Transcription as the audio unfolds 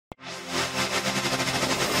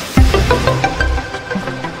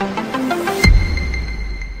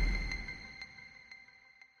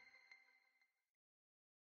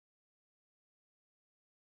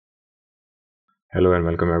Hello and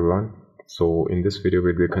welcome everyone. So in this video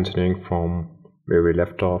we'll be continuing from where we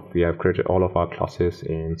left off. We have created all of our classes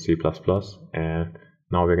in C++ and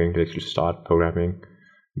now we're going to actually start programming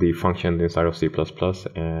the functions inside of C++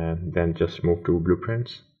 and then just move to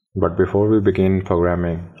blueprints. But before we begin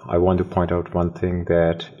programming, I want to point out one thing,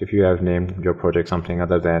 that if you have named your project something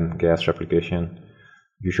other than gas replication,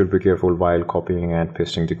 you should be careful while copying and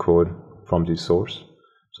pasting the code from the source.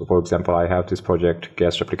 So for example, I have this project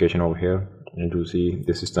gas replication over here, and you see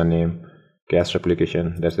this is the name gas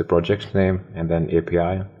replication, that's the project name, and then API.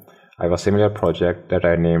 I have a similar project that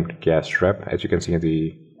I named gas rep, as you can see in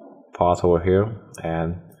the path over here,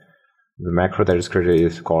 and the macro that is created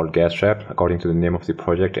is called gas rep according to the name of the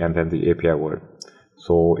project and then the API word.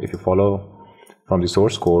 So if you follow from the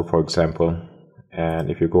source code, for example,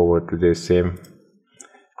 and if you go over to the same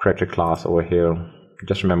character class over here,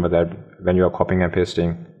 just remember that when you are copying and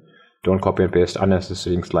pasting, don't copy and paste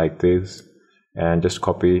unnecessary things like this, and just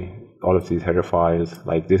copy all of these header files.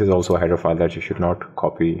 Like this is also a header file that you should not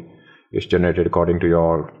copy. It's generated according to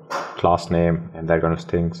your class name and that kind of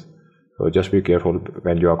things. So just be careful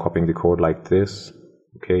when you are copying the code like this.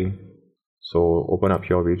 Okay, so open up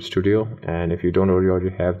your Visual Studio, and if you don't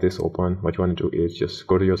already have this open, what you want to do is just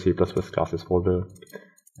go to your C++ classes folder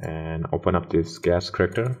and open up this gas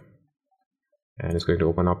character, and it's going to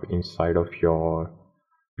open up inside of your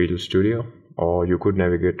Visual Studio. Or you could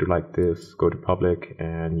navigate to like this, go to public,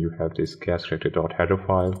 and you have this gas character.header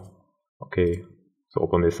file. Okay, so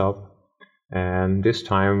open this up, and this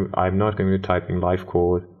time I'm not going to be typing live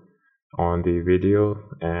code on the video,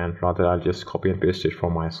 and rather I'll just copy and paste it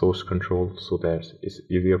from my source control so that it's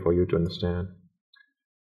easier for you to understand.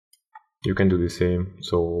 You can do the same.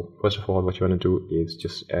 So first of all, what you want to do is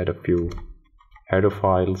just add a few header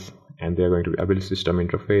files, and they're going to be ability system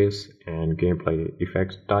interface and gameplay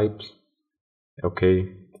effects types. Okay,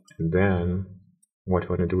 and then what you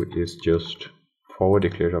want to do is just forward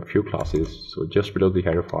declare a few classes. So just below the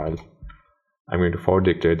header file, I'm going to forward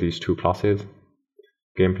declare these two classes,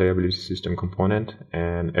 gameplay ability system component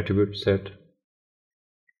and attribute set.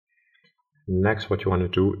 Next, what you want to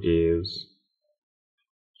do is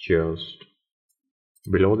just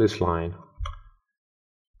below this line,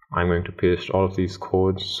 I'm going to paste all of these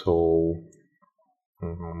codes. So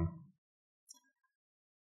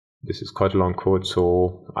this is quite a long code,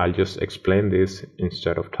 so I'll just explain this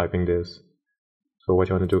instead of typing this. So what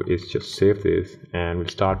you want to do is just save this, and we'll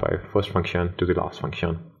start by first function to the last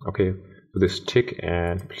function. Okay, so this tick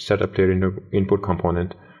and setup player input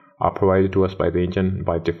component are provided to us by the engine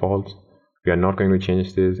by default. We are not going to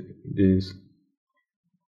change these.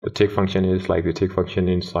 The tick function is like the tick function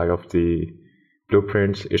inside of the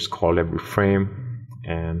blueprints. It's called every frame,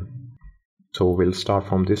 and so we'll start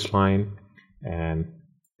from this line, and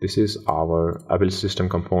this is our ability system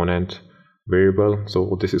component variable.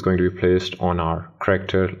 So this is going to be placed on our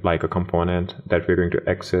character like a component that we're going to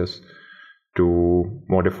access to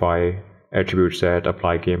modify attribute set,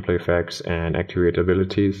 apply gameplay effects, and activate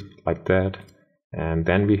abilities like that. And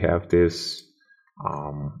then we have this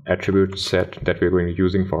attribute set that we're going to be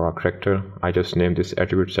using for our character. I just named this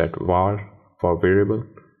attribute set var for variable.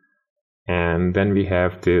 And then we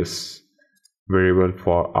have this variable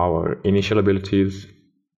for our initial abilities.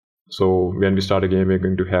 So when we start a game, we're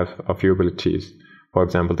going to have a few abilities. For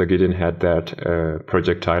example, the Gideon had that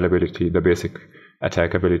projectile ability, the basic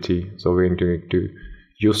attack ability. So we're going to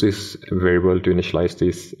use this variable to initialize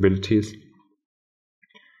these abilities.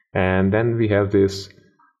 And then we have this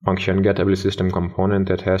function get ability system component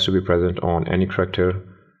that has to be present on any character,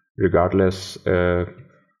 regardless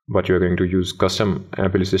what you're going to use, custom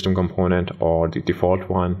ability system component or the default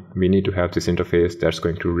one. We need to have this interface that's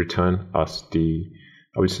going to return us the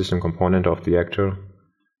ability system component of the actor.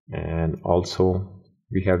 And also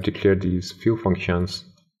we have declared these few functions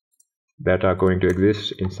that are going to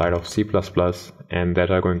exist inside of C++ and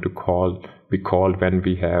that are going to be called when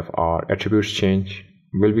we have our attributes change.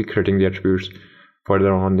 We'll be creating the attributes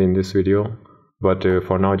further on in this video, but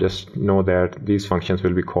for now just know that these functions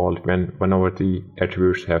will be called whenever the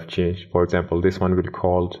attributes have changed. For example, this one will be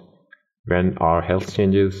called when our health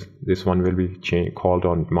changes, this one will be called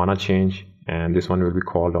on mana change, and this one will be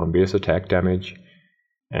called on base attack damage,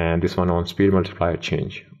 and this one on speed multiplier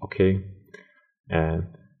change. Okay, and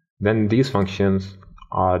then these functions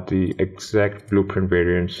are the exact blueprint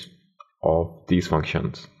variants of these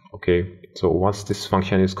functions. Okay, so once this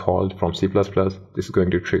function is called from C++, this is going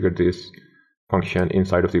to trigger this function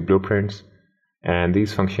inside of the blueprints, and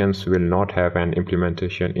these functions will not have an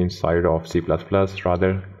implementation inside of C++.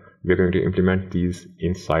 Rather, we're going to implement these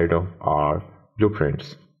inside of our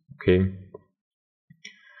blueprints. Okay,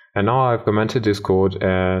 and now I've commented this code,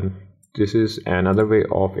 and this is another way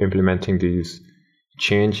of implementing these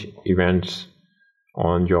change events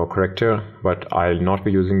on your character, but I'll not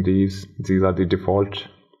be using these. These are the default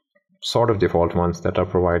ones that are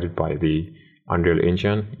provided by the Unreal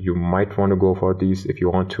Engine. You might want to go for these if you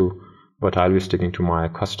want to, but I'll be sticking to my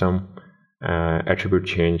custom attribute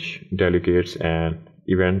change delegates and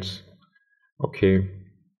events. Okay,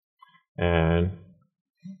 and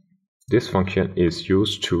this function is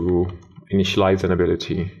used to initialize an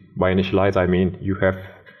ability. By initialize, I mean you have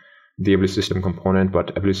the ability system component,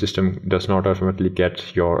 but ability system does not automatically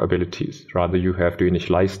get your abilities. Rather, you have to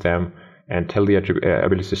initialize them and tell the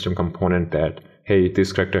ability system component that, hey,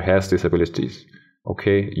 this character has these abilities.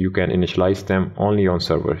 Okay, you can initialize them only on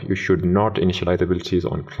server. You should not initialize abilities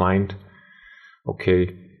on client.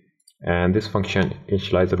 Okay, and this function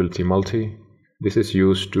initialize ability multi, this is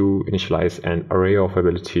used to initialize an array of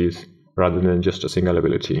abilities rather than just a single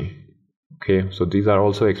ability. Okay, so these are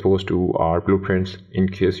also exposed to our blueprints in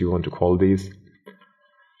case you want to call these.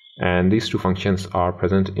 And these two functions are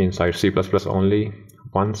present inside C++ only.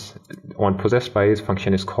 Once possessed by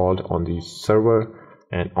function is called on the server,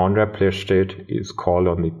 and onWrap player state is called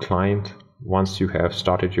on the client once you have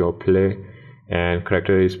started your play and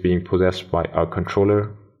character is being possessed by a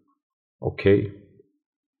controller. Okay,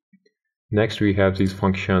 next we have these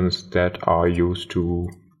functions that are used to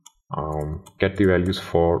get the values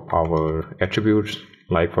for our attributes.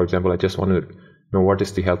 Like, for example, I just want to know what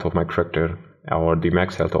is the health of my character or the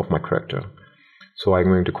max health of my character. So I'm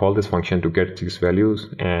going to call this function to get these values,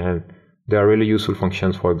 and they are really useful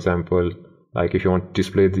functions. For example, like if you want to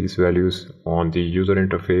display these values on the user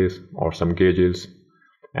interface or some gauges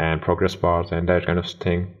and progress bars and that kind of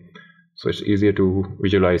thing. So it's easier to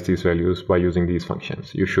visualize these values by using these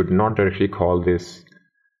functions. You should not directly call this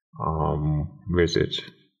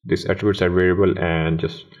this attribute set variable and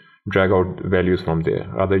just drag out values from there.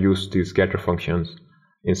 Rather, use these getter functions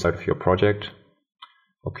inside of your project.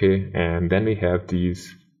 Okay, and then we have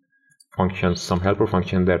these functions, some helper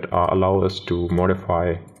functions that allow us to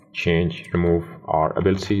modify, change, remove our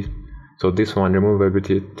ability. So this one, remove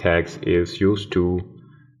ability tags, is used to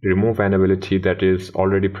remove an ability that is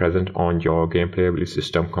already present on your gameplay ability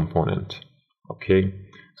system component. Okay,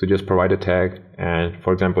 so just provide a tag, and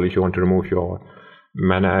for example, if you want to remove your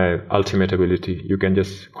mana ultimate ability, you can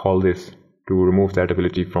just call this to remove that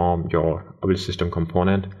ability from your ability system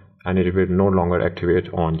component, and it will no longer activate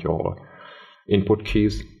on your input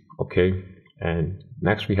keys. Okay, and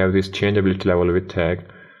next we have this change ability level with tag.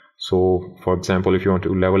 So for example, if you want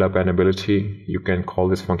to level up an ability, you can call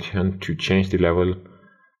this function to change the level.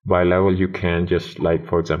 By level, you can just, like,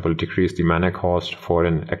 for example, decrease the mana cost for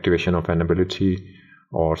an activation of an ability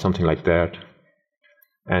or something like that.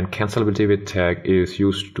 And cancel ability with tag is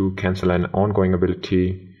used to cancel an ongoing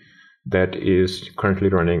ability that is currently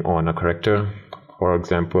running on a character. For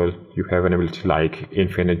example, you have an ability like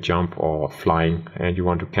infinite jump or flying, and you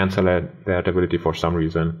want to cancel that ability for some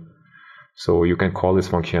reason. So you can call this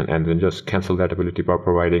function and then just cancel that ability by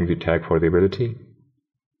providing the tag for the ability.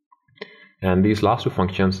 And these last two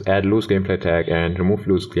functions, add loose gameplay tag and remove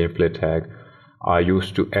loose gameplay tag, are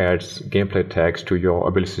used to add gameplay tags to your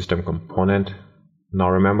ability system component. Now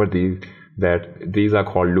remember that these are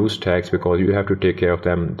called loose tags because you have to take care of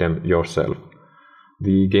them yourself.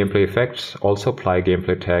 The gameplay effects also apply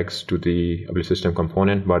gameplay tags to the ability system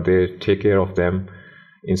component, but they take care of them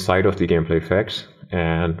inside of the gameplay effects.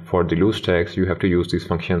 And for the loose tags, you have to use these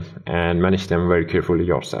functions and manage them very carefully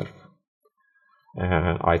yourself.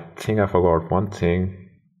 And I think I forgot one thing.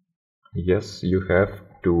 Yes, you have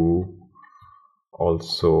to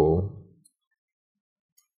also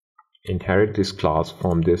inherit this class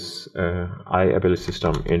from this ability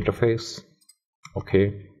system interface.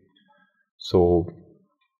 Okay, so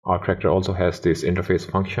our character also has this interface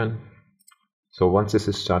function. So once this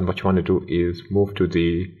is done, what you want to do is move to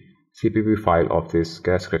the CPP file of this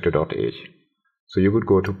gas-character.h. So you would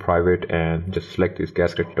go to private and just select this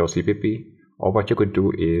gas-character.cpp, or what you could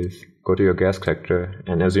do is go to your gas character,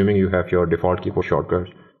 and assuming you have your default keyboard shortcut,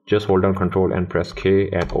 just hold down Control and press K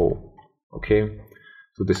and O. Okay,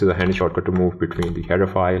 so this is a handy shortcut to move between the header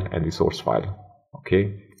file and the source file.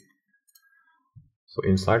 Okay, so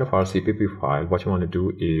inside of our CPP file, what you want to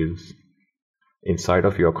do is, inside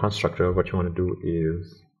of your constructor, what you want to do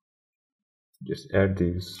is just add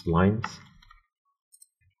these lines.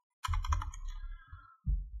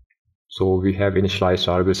 So we have initialized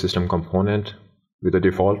our ability system component with a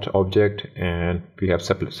default object, and we have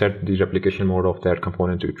set the replication mode of that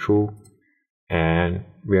component to true, and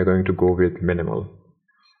we are going to go with minimal.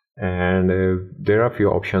 And there are a few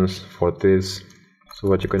options for this. So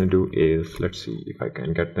what you're going to do is, let's see if I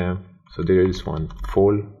can get them. So there is one,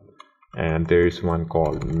 full, and there is one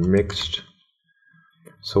called mixed.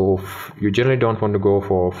 So you generally don't want to go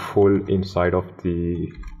for full inside of the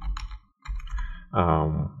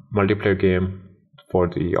multiplayer game for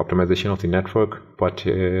the optimization of the network, but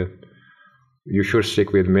you should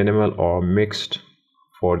stick with minimal or mixed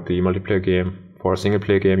for the multiplayer game. For a single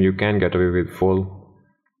player game you can get away with full.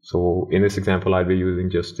 So in this example I'll be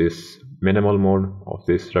using just this minimal mode of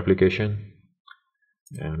this replication.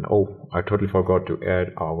 And oh, I totally forgot to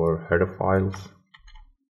add our header files.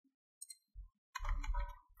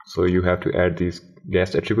 So you have to add these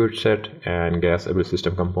gas attribute set and gas ability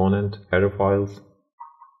system component header files.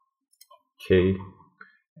 Okay,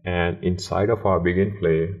 and inside of our begin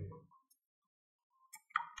play,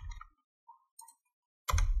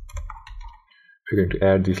 we're going to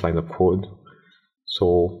add these lines of code.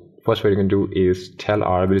 So first what you can do is tell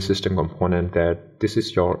our ability system component that this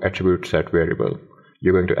is your attribute set variable.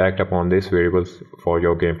 You're going to act upon these variables for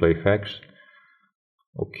your gameplay effects.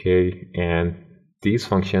 Okay, and these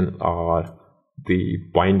functions are the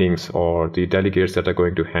bindings or the delegates that are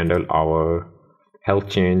going to handle our health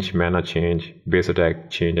change, mana change, base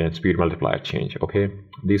attack change, and speed multiplier change. Okay,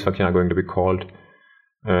 these functions are going to be called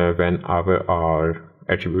whenever our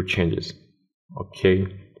attribute changes. Okay,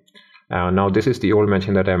 now this is the old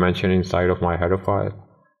mention that I mentioned inside of my header file.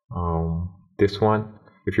 This one,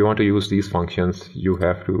 if you want to use these functions, you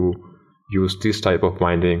have to use this type of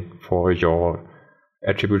binding for your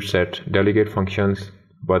attribute set delegate functions,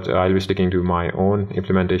 but I'll be sticking to my own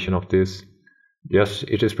implementation of this. Yes,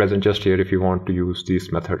 it is present just here if you want to use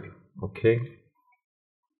this method. Okay,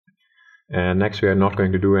 and next we are not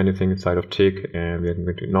going to do anything inside of tick, and we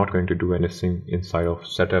are not going to do anything inside of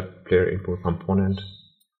setup player input component.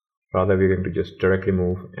 Rather we're going to just directly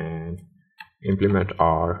move and implement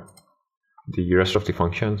the rest of the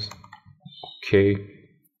functions. Okay,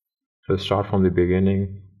 so start from the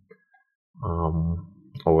beginning.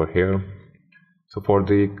 Over here, so for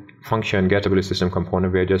the function get ability system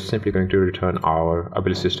component, we are just simply going to return our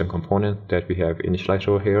ability system component that we have initialized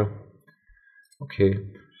over here. Okay,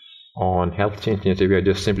 on health change native, we are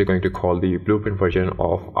just simply going to call the blueprint version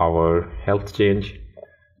of our health change.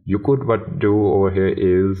 You could what do over here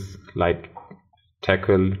is like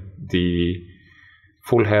tackle the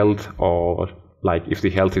full health, or like if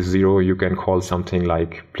the health is 0 you can call something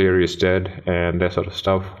like player is dead and that sort of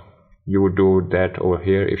stuff. You would do that over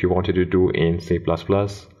here if you wanted to do in C++,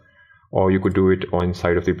 or you could do it on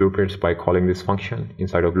inside of the blueprints by calling this function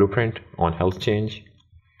inside of blueprint on health change.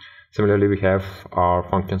 Similarly, we have our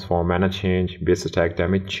functions for mana change, base attack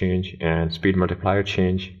damage change, and speed multiplier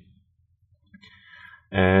change.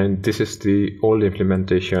 And this is the old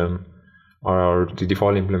implementation or the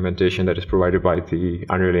default implementation that is provided by the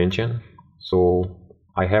Unreal Engine. So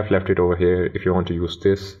I have left it over here. If you want to use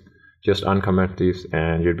this, just uncomment this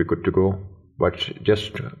and you'll be good to go. But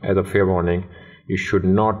just as a fair warning, you should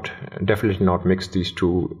definitely not mix these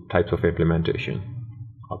two types of implementation.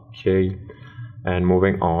 Okay, and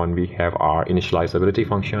moving on, we have our initialize ability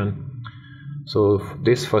function. So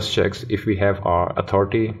this first checks if we have our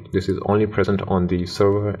authority. This is only present on the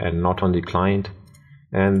server and not on the client.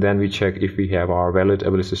 And then we check if we have our valid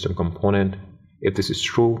ability system component. If this is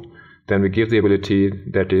true, then we give the ability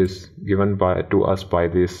that is given to us by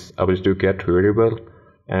this ability to get variable,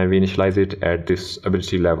 and we initialize it at this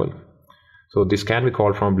ability level. So this can be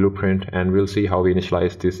called from blueprint, and we'll see how we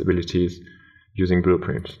initialize these abilities using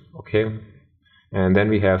blueprints. Okay, and then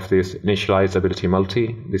we have this initialize ability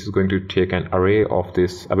multi. This is going to take an array of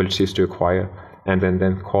these abilities to acquire, and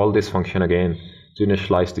then call this function again to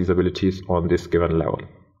initialize these abilities on this given level.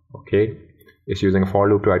 Okay, it's using a for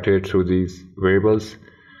loop to iterate through these variables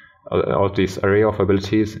of this array of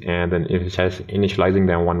abilities and then initializing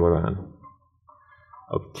them one by one.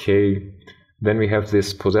 Okay, then we have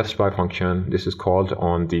this possessed by function. This is called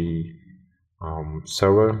on the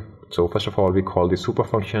server. So first of all, we call the super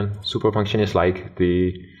function. Super function is like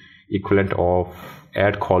the equivalent of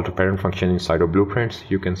add call to parent function inside of blueprints,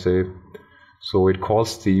 you can say. So it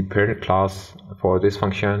calls the parent class for this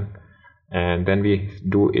function, and then we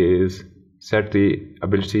do is set the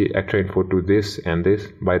ability actor input to this and this.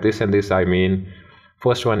 By this and this I mean,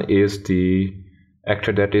 first one is the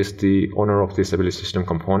actor that is the owner of this ability system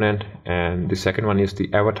component, and the second one is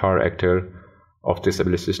the avatar actor of this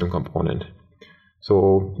ability system component.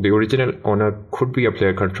 So the original owner could be a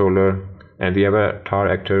player controller, and the avatar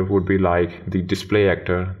actor would be like the display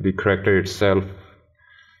actor, the character itself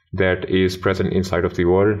that is present inside of the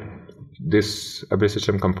world. This ability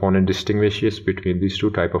system component distinguishes between these two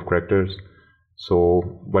types of characters.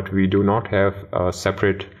 So, but we do not have a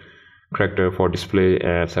separate character for display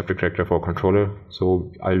and separate character for controller.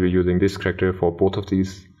 So I'll be using this character for both of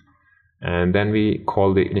these And then we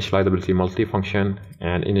call the initialize ability multi-function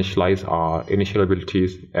and initialize our initial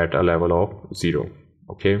abilities at a level of 0.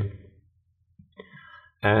 Okay.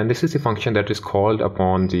 And this is a function that is called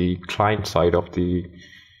upon the client side of the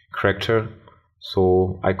character.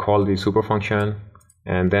 So I call the super function,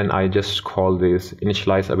 and then I just call this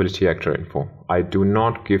initialize ability actor info. I do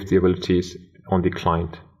not give the abilities on the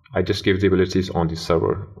client. I just give the abilities on the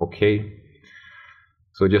server. Okay.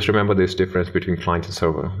 So just remember this difference between client and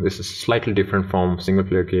server. This is slightly different from single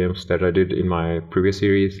player games that I did in my previous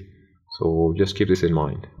series. So just keep this in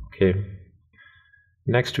mind. Okay.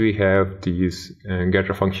 Next we have these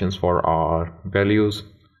getter functions for our values.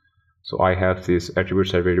 So I have this attribute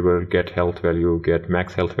set variable get health value, get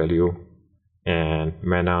max health value, and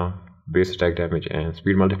mana, base attack damage, and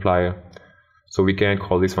speed multiplier. So we can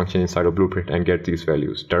call this function inside of Blueprint and get these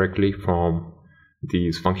values directly from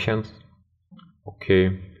these functions.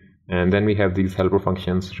 Okay, and then we have these helper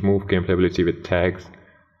functions, remove gameplay ability with tags.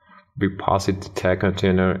 We pass it the tag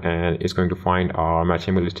container and it's going to find our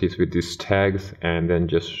matching abilities with these tags and then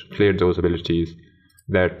just clear those abilities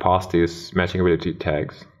that pass these matching ability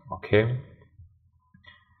tags. Okay,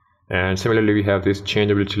 and similarly we have this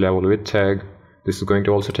change ability level with tag. This is going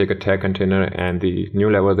to also take a tag container and the new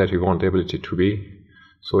level that we want the ability to be.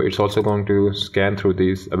 So it's also going to scan through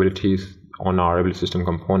these abilities on our ability system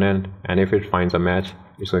component, and if it finds a match,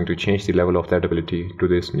 it's going to change the level of that ability to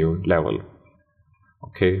this new level.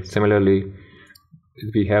 Okay, similarly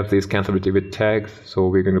we have this cancelability with tags, so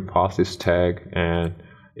we're going to pass this tag, and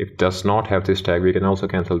if it does not have this tag, we can also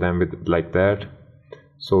cancel them with like that.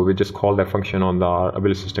 So we just call that function on the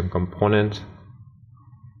ability system component.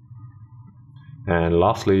 And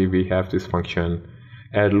lastly we have this function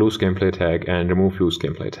add loose gameplay tag and remove loose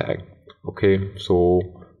gameplay tag. Okay, so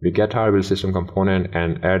we get our ability system component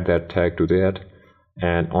and add that tag to that,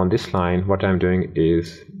 and on this line what I'm doing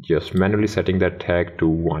is just manually setting that tag to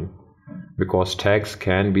 1, because tags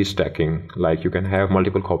can be stacking, like you can have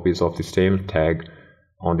multiple copies of the same tag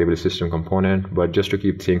on the ability system component, but just to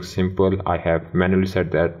keep things simple I have manually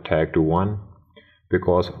set that tag to 1,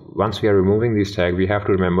 because once we are removing this tag we have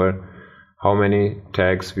to remember how many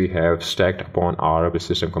tags we have stacked upon our ability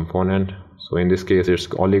system component. So in this case it's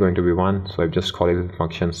only going to be 1, so I've just called the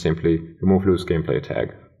function simply remove loose gameplay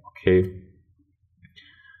tag. Okay,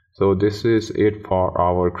 so this is it for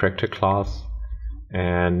our character class,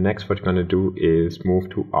 and next what we're going to do is move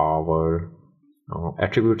to our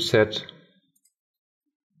attribute set.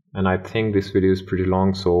 And I think this video is pretty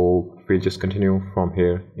long, so we'll just continue from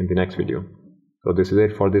here in the next video. So this is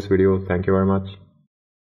it for this video. Thank you very much.